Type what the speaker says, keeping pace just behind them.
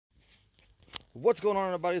What's going on,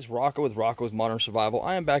 everybody? It's Rocco with Rocco's Modern Survival.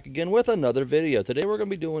 I am back again with another video. Today we're going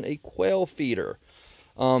to be doing a quail feeder.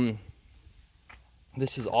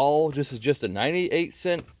 This is just a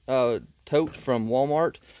 98-cent tote from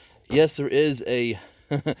Walmart. Yes, there is a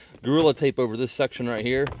Gorilla Tape over this section right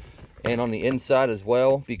here and on the inside as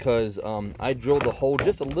well, because I drilled the hole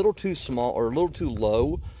just a little too small or a little too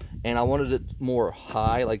low, and I wanted it more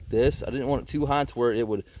high like this. I didn't want it too high to where it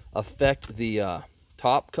would affect the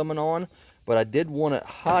top coming on, but I did want it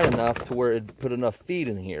high enough to where it put enough feed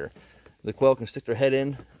in here. The quail can stick their head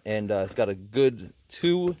in, and it's got a good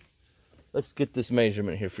let's get this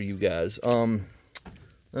measurement here for you guys. Let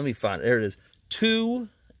me find it. There it is. 2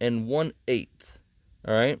 1/8.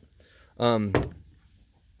 All right.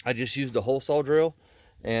 I just used a hole saw drill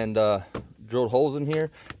and drilled holes in here.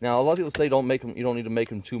 Now, a lot of people say don't make them. You don't need to make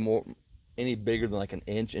them any bigger than like an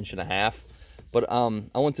inch and a half. But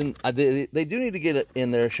they do need to get it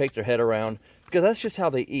in there, shake their head around, because that's just how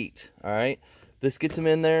they eat. All right. This gets them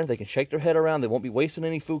in there. They can shake their head around. They won't be wasting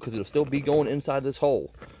any food because it'll still be going inside this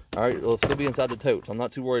hole. All right. It'll still be inside the tote, so I'm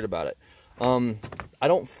not too worried about it. I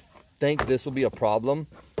don't think this will be a problem.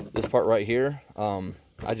 This part right here.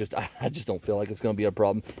 I just don't feel like it's going to be a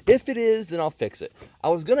problem. If it is, then I'll fix it. I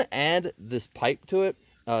was going to add this pipe to it.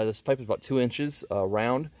 This pipe is about 2 inches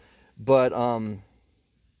round, but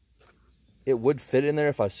it would fit in there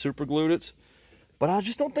if I super glued it. But I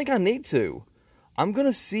just don't think I need to. I'm going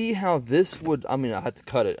to see how this would, I mean, I have to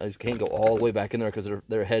cut it. I just can't go all the way back in there because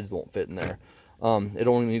their heads won't fit in there. It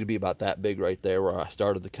only need to be about that big right there where I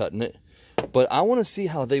started the cutting it. But I want to see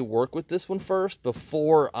how they work with this one first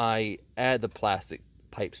before I add the plastic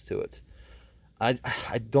pipes to it. I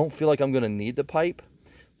don't feel like I'm going to need the pipe,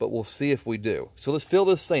 but we'll see if we do. So let's fill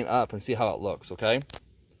this thing up and see how it looks, okay?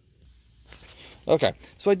 Okay,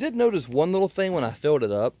 so I did notice one little thing when I filled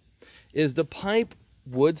it up, is the pipe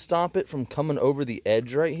would stop it from coming over the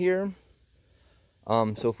edge right here.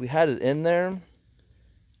 So if we had it in there,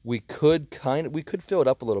 we could fill it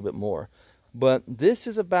up a little bit more. But this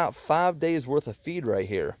is about 5 days worth of feed right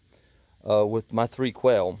here with my 3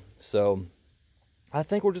 quail. So I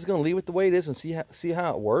think we're just going to leave it the way it is and see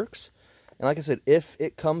how it works. And like I said, if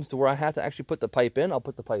it comes to where I have to actually put the pipe in, I'll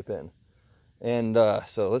put the pipe in. And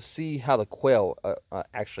so let's see how the quail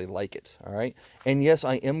actually like it, all right? And yes,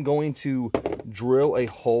 I am going to drill a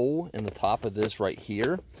hole in the top of this right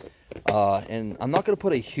here. And I'm not going to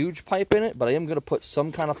put a huge pipe in it, but I am going to put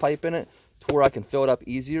some kind of pipe in it to where I can fill it up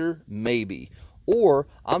easier, maybe. Or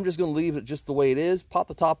I'm just going to leave it just the way it is, pop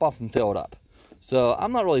the top off and fill it up. So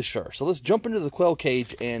I'm not really sure. So let's jump into the quail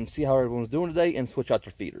cage and see how everyone's doing today and switch out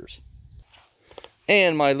their feeders.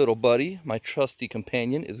 And my little buddy, my trusty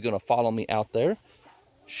companion, is going to follow me out there.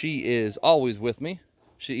 She is always with me.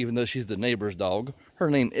 Even though she's the neighbor's dog. Her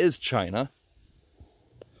name is China.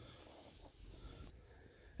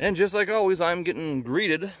 And just like always, I'm getting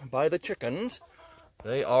greeted by the chickens.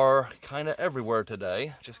 They are kind of everywhere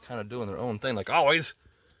today. Just kind of doing their own thing like always.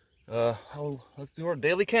 Let's do our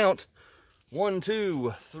daily count. 1,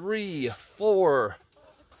 2, 3, 4.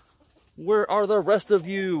 Where are the rest of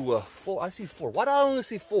you? 4. I see 4. Why do I only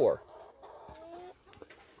see 4?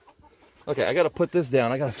 Okay, I got to put this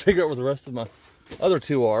down. I got to figure out where the rest of my other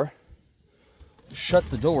 2 are. Shut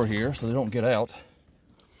the door here so they don't get out.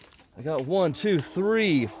 I got 1, 2,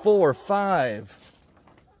 3, 4, 5,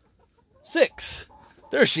 6.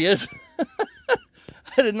 There she is.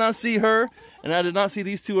 I did not see her, and I did not see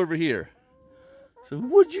these 2 over here. So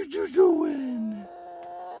what you doing?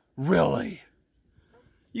 Really?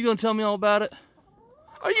 You gonna tell me all about it?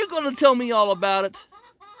 Are you gonna tell me all about it?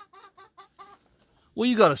 What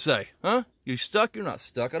you gotta say, huh? You stuck? You're not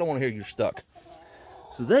stuck. I don't want to hear you're stuck.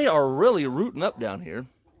 So they are really rooting up down here.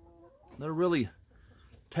 They're really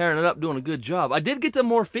tearing it up, doing a good job. I did get them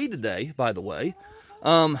more feed today, by the way.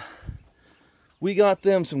 We got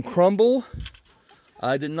them some crumble.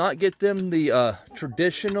 I did not get them the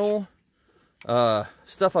traditional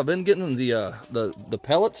stuff I've been getting, the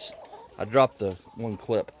pellets. I dropped the one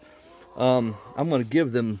clip. I'm going to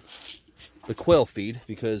give them the quail feed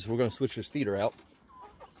because we're going to switch this feeder out.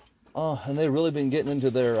 And they've really been getting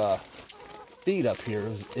into their feed up here,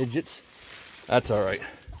 those idiots. That's all right.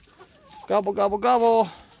 Gobble, gobble, gobble.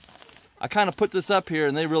 I kind of put this up here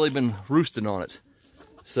and they've really been roosting on it.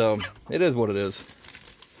 So it is what it is.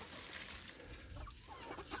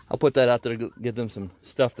 I'll put that out there to give them some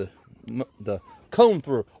stuff to comb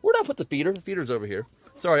through. Where'd I put the feeder? The feeder's over here.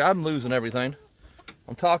 Sorry, I'm losing everything.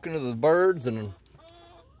 I'm talking to the birds and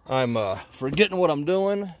I'm forgetting what I'm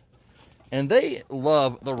doing. And they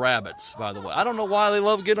love the rabbits, by the way. I don't know why they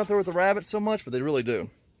love getting up there with the rabbits so much, but they really do.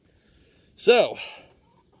 So,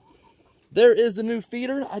 there is the new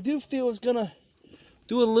feeder. I do feel it's gonna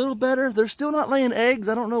do a little better. They're still not laying eggs.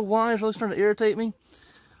 I don't know why. It's really starting to irritate me.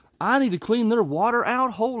 I need to clean their water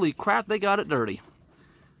out. Holy crap, they got it dirty.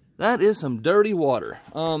 That is some dirty water.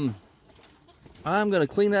 I'm gonna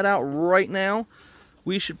clean that out right now.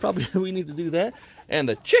 We need to do that. And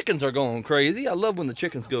the chickens are going crazy. I love when the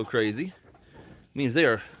chickens go crazy. It means they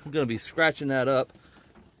are gonna be scratching that up.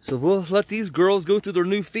 So we'll let these girls go through their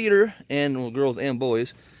new feeder, and well, girls and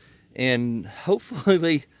boys, and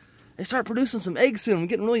hopefully they start producing some eggs soon. I'm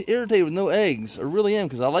getting really irritated with no eggs. I really am,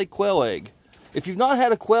 because I like quail egg. If you've not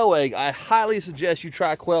had a quail egg, I highly suggest you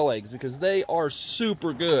try quail eggs, because they are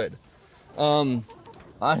super good. I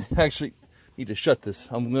actually need to shut this.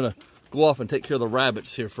 I'm gonna go off and take care of the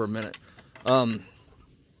rabbits here for a minute. The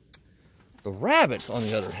rabbits, on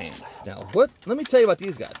the other hand, now let me tell you about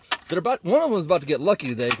these guys. One of them is about to get lucky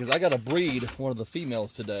today, because I got to breed one of the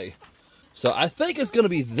females today. So I think it's going to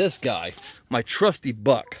be this guy, my trusty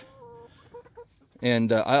buck.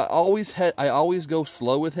 And I always go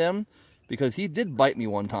slow with him, because he did bite me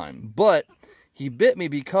one time. But he bit me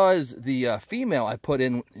because the female I put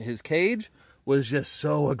in his cage was just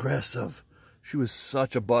so aggressive. She was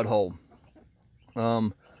such a butthole.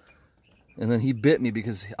 And then he bit me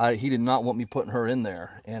because he did not want me putting her in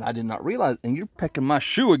there. And I did not realize, and you're pecking my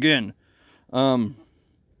shoe again. I'm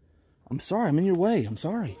sorry, I'm in your way, I'm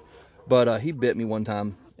sorry. But he bit me one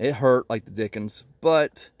time. It hurt like the dickens.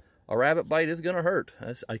 But a rabbit bite is gonna hurt.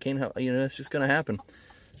 I can't help, it's just gonna happen.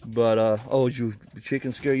 But, oh, the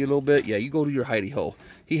chicken scare you a little bit? Yeah, you go to your hidey hole.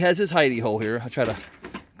 He has his hidey hole here. I try to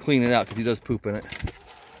clean it out because he does poop in it.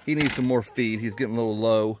 He needs some more feed. He's getting a little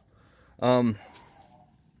low.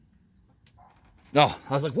 Oh,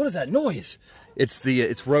 I was like, what is that noise?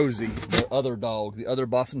 It's Rosie, the other dog, the other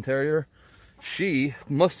Boston Terrier. She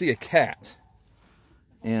must see a cat.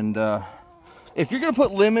 And if you're gonna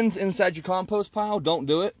put lemons inside your compost pile, don't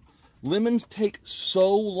do it. Lemons take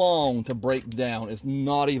so long to break down. It's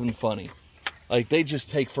not even funny. Like, they just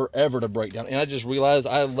take forever to break down. And I just realized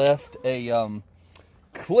I left a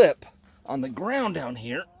clip on the ground down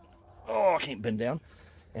here. Oh, I can't bend down.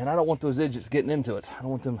 And I don't want those idiots getting into it. I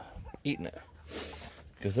don't want them eating it,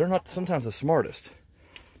 because they're not sometimes the smartest.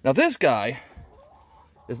 Now this guy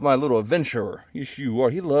is my little adventurer. Yes, you are.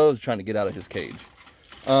 He loves trying to get out of his cage.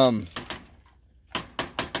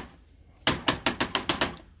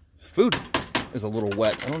 Food is a little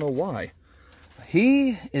wet. I don't know why.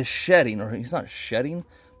 He is shedding, or he's not shedding,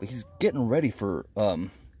 but he's getting ready for, oh,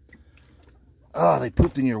 they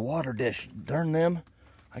pooped in your water dish. Darn them.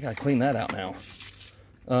 I gotta clean that out now.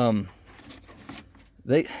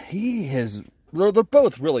 They're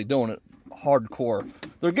both really doing it hardcore.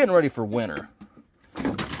 They're getting ready for winter.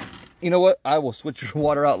 You know what? I will switch your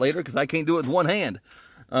water out later, because I can't do it with one hand.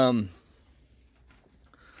 They're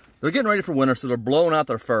getting ready for winter, so they're blowing out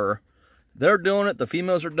their fur. They're doing it. The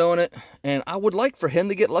females are doing it. And I would like for him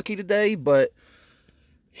to get lucky today, but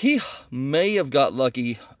he may have got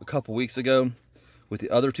lucky a couple weeks ago with the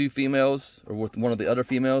other two females, or with one of the other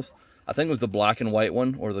females. I think it was the black and white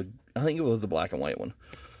one, I think it was the black and white one.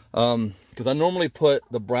 Because I normally put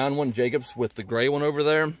the brown one, Jacobs, with the gray one over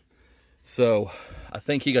there. So I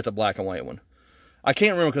think he got the black and white one. I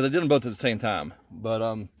can't remember, because I did them both at the same time. But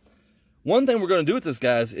one thing we're going to do with this,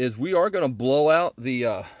 guys, is we are going to blow out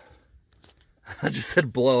the... I just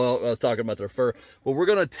said blow out. I was talking about their fur. But we're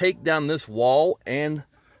going to take down this wall and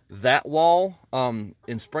that wall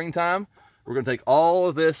in springtime. We're going to take all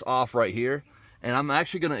of this off right here. And I'm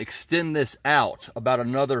actually going to extend this out about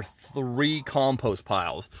another 3 compost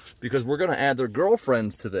piles, because we're going to add their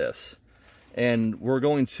girlfriends to this. And we're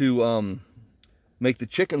going to make the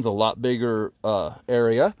chickens a lot bigger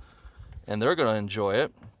area. And they're going to enjoy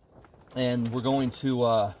it. And we're going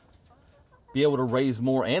to be able to raise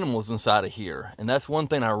more animals inside of here. And that's one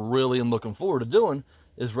thing I really am looking forward to doing,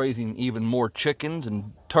 is raising even more chickens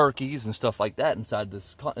and turkeys and stuff like that inside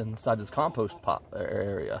this compost pot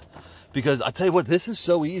area. Because I tell you what, this is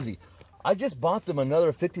so easy. I just bought them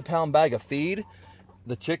another 50-pound bag of feed.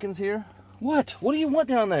 The chickens here. What do you want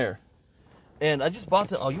down there? And I just bought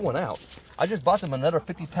them, oh, you went out. I just bought them another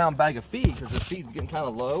 50-pound bag of feed, because the feed's getting kind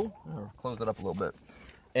of low. I'll close it up a little bit.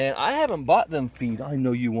 And I haven't bought them feed. I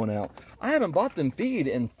know you went out. I haven't bought them feed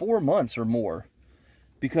in 4 months or more,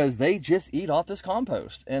 because they just eat off this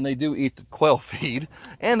compost. And they do eat the quail feed,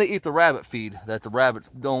 and they eat the rabbit feed that the rabbits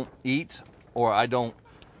don't eat, or I don't.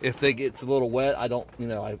 If it gets a little wet, I don't,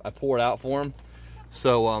 I pour it out for them.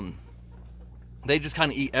 So they just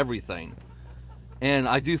kind of eat everything. And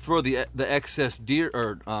I do throw the excess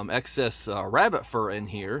excess rabbit fur in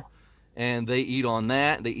here, and they eat on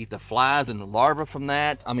that. They eat the flies and the larvae from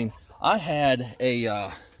that. I mean, I had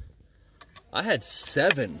a I had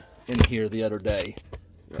 7 in here the other day,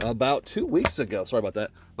 about 2 weeks ago. Sorry about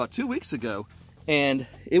that. About 2 weeks ago. And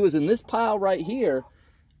it was in this pile right here,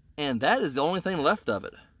 and that is the only thing left of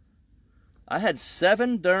it. I had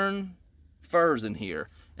 7 darn furs in here,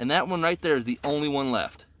 and that one right there is the only one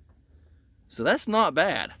left. So that's not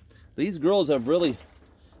bad. These girls have really,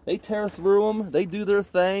 they tear through them, they do their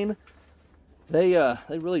thing. They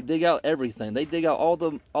really dig out everything. They dig out all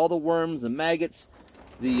the worms, the maggots,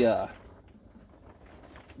 the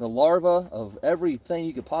larvae of everything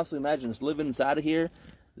you could possibly imagine that's living inside of here.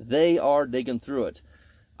 They are digging through it.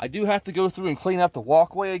 I do have to go through and clean up the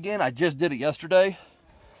walkway again. I just did it yesterday,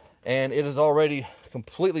 and it is already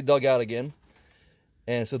completely dug out again.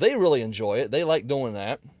 And so they really enjoy it. They like doing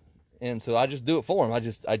that, and so I just do it for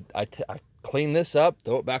them. I clean this up,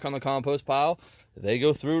 throw it back on the compost pile. They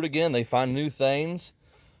go through it again. They find new things.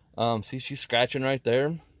 See, she's scratching right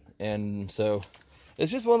there, and so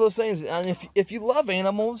it's just one of those things. And if you love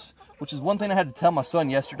animals, which is one thing I had to tell my son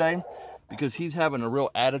yesterday, because he's having a real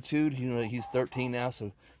attitude. You know, he's 13 now,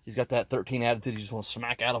 so he's got that 13 attitude. You just want to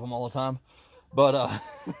smack out of him all the time. But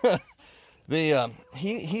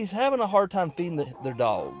he's having a hard time feeding their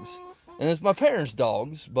dogs, and it's my parents'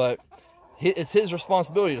 dogs, but it's his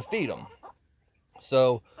responsibility to feed them.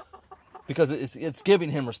 So, because it's giving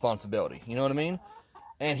him responsibility, you know what I mean?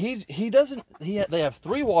 And they have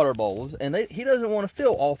 3 water bowls, and he doesn't want to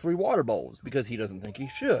fill all 3 water bowls because he doesn't think he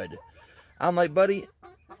should. I'm like, buddy,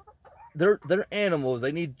 they're animals.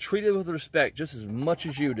 They need treated with respect just as much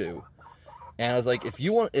as you do. And I was like, if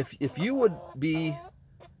you would be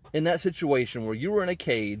in that situation where you were in a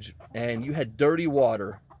cage and you had dirty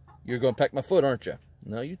water, you're going to peck my foot, aren't you?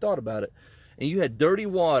 No, you thought about it. And you had dirty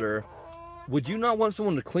water, would you not want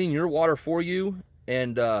someone to clean your water for you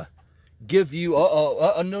and give you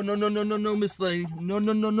no, Miss Lady,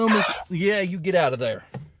 no, Miss, yeah, you get out of there.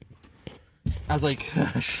 I was like,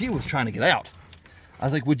 she was trying to get out. I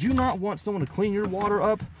was like, would you not want someone to clean your water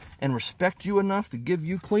up and respect you enough to give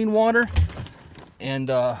you clean water? And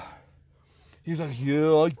he was like,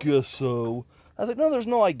 yeah, I guess so. I was like, no, there's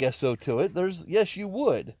no I guess so to it. There's, yes, you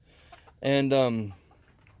would. And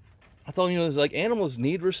I thought, you know, it's like animals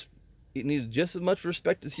need just as much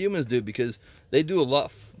respect as humans do, because they do a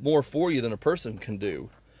lot more for you than a person can do.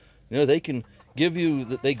 You know, they give you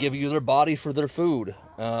their body for their food.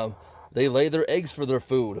 They lay their eggs for their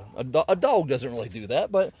food. A dog doesn't really do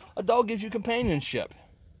that, but a dog gives you companionship.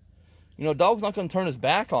 You know, a dog's not going to turn his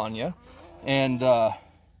back on you and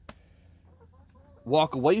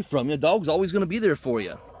walk away from you. A dog's always going to be there for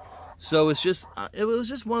you. So it was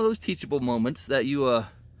just one of those teachable moments that you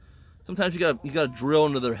sometimes you gotta drill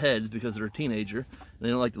into their heads, because they're a teenager and they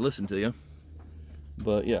don't like to listen to you.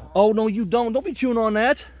 But yeah. Oh no, you don't. Don't be chewing on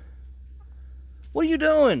that. What are you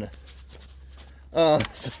doing?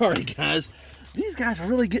 Sorry guys. These guys are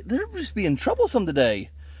really they're just being troublesome today.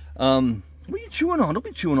 What are you chewing on? Don't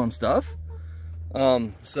be chewing on stuff.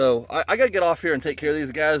 So I gotta get off here and take care of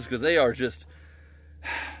these guys, because they are just,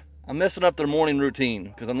 I'm messing up their morning routine,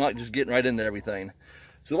 because I'm not just getting right into everything.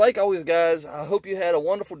 So like always guys, I hope you had a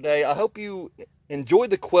wonderful day. I hope you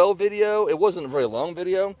enjoyed the quail video. It wasn't a very long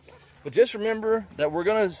video, but just remember that we're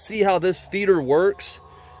gonna see how this feeder works.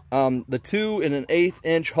 The 2 1/8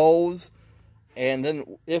 inch holes. And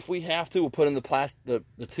then if we have to, we'll put in the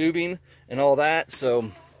tubing and all that.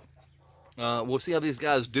 So we'll see how these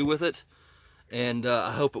guys do with it. And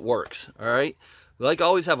I hope it works. All right. Like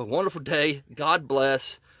always, have a wonderful day. God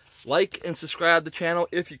bless. Like and subscribe to the channel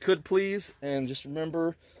if you could, please. And just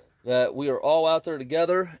remember that we are all out there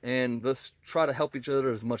together. And let's try to help each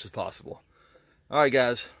other as much as possible. All right,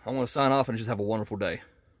 guys. I want to sign off and just have a wonderful day.